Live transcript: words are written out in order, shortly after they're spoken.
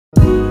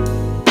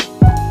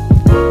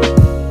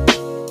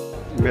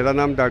मेरा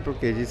नाम doctor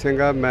KG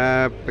Singh है।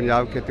 मैं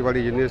पंजाब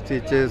खेतीबाड़ी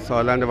university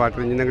soil and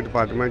water engineering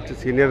department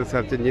senior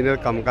research engineer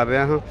काम कर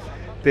रहा हाँ।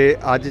 तो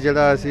अज जो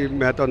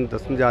मैं तुहानूं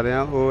दस्सण जा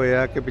रहा वो यह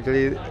है कि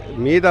जी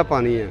मीह का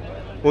पानी है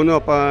उन्होंने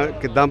आप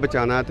किद्दां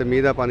बचाना है। तो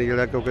मीह का पानी जो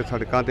क्योंकि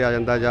सड़कों पर आ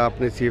जाता या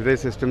अपने सीवरेज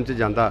सिस्टम च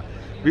जाता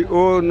भी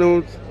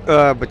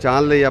उन्होंने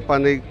बचाने लई आपां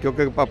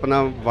क्योंकि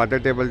अपना वाटर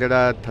टेबल जो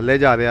थले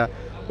जा रहा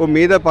वो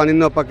मीह का पानी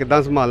नूं आपां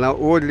किद्दां संभालना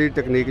वो जी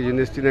तकनीक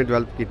यूनिवर्सिटी ने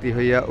डिवेलप की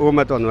हुई है वो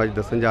मैं तुहानूं अज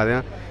दस्सण जा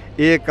रहा।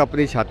 ये एक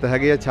अपनी छत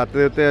हैगी छत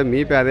के उत्ते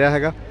मीह पै रहा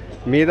है।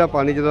 मीह का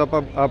पानी जो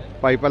आप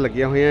पाइपां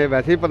लगियां हुई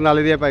वैसे ही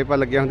प्रणाली दी पाइपां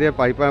लगियां होंदियां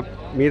पाइपां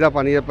मीह का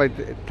पानी आप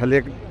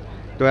थले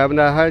टोया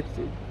बनाया है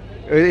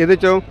ये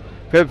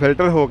फिर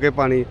फिल्टर हो के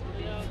पानी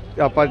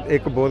आप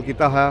एक बोर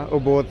किया है वो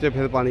बोर से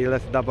फिर पानी जो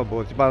सीधा आप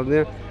बोर च पा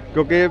देंगे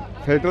क्योंकि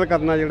फिल्टर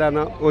करना जोड़ा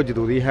ना वो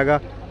जरूरी है।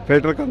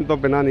 फिल्टर करने तो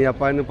बिना नहीं आप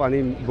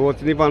पानी बोर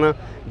च नहीं पाना।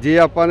 जे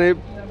आपने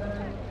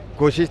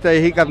कोशिश तो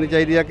यही करनी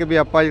चाहिए है कि भी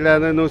आप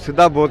जो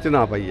सीधा बोर च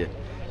ना पाइए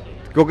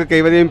क्योंकि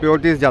कई बार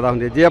इंप्योरिटीज़ ज़्यादा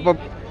होंगे। जे आप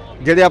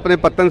ਜਿਹੜੇ अपने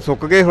पत्तन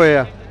सुक गए हुए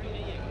आ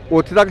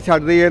उत्थे तक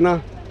छड्ड दईए ना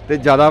तो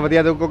ज़्यादा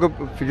वधिया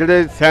क्योंकि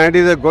ਜਿਹੜੇ sand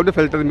is good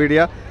filter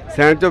media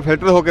sand चो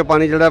फिल्टर होकर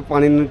पानी जो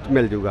पानी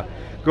मिल जूगा।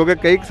 क्योंकि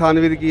कई किसान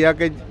वीर की है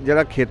कि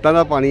जो खेतों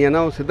का पानी है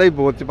ना वो सीधा ही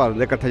बोर च पा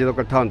देंगे इकट्ठा जो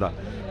इकट्ठा होंदा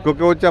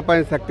क्योंकि वो आप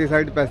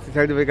इंसैक्टीसाइड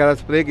पैसटीसाइड वगैरह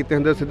स्प्रे किए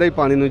होंगे सीधा ही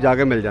पानी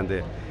जाके मिल जाते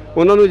हैं।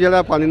 उन्होंने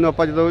जो पानी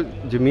आप जो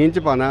जमीन च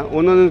पाना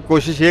उन्होंने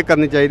कोशिश ये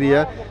करनी चाहिए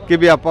है कि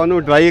भी आप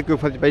ड्राई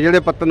इक्विफर च पाई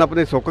जो पत्तन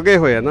अपने सुक गए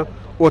हुए हैं ना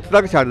उत्थे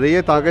तक छड्ड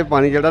दईए ताकि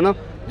पानी जो ना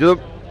जो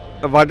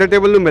वाटर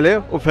टेबल में मिले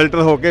वो फिल्टर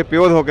होकर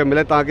प्योर होकर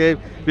मिले ताकि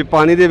भी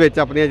पानी के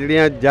अपनी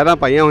जड़ियाँ जहरां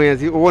पाइया हुई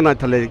सी वो ना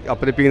थले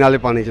अपने पीने वाले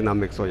पानी च ना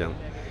मिक्स हो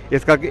जाए।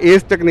 इस करके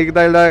इस तकनीक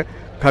का जोड़ा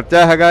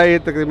खर्चा है ये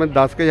तकरीबन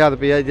 10,000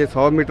 रुपया जो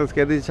 100 मीटर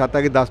स्केयर की छत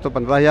है 10 तो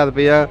 15,000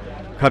 रुपया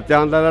खर्चा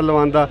आता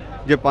लवान का।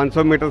 जो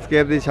 500 मीटर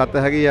स्केयर की छत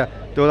हैगी आ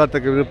तो वह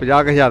तकरीबन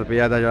 50,000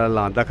 रुपया का जो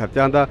लाने का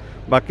खर्चा आता।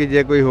 बाकी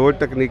जो कोई होर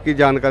तकनीकी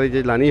जानकारी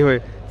जो लानी होए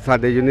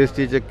साडे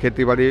यूनिवर्सिटी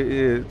खेतीबाड़ी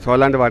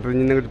soil and water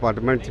engineering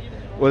department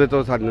वो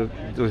तो सानूं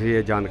तुसीं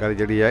ये जानकारी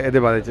जी है ये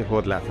बारे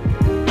होर लै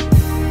सकते।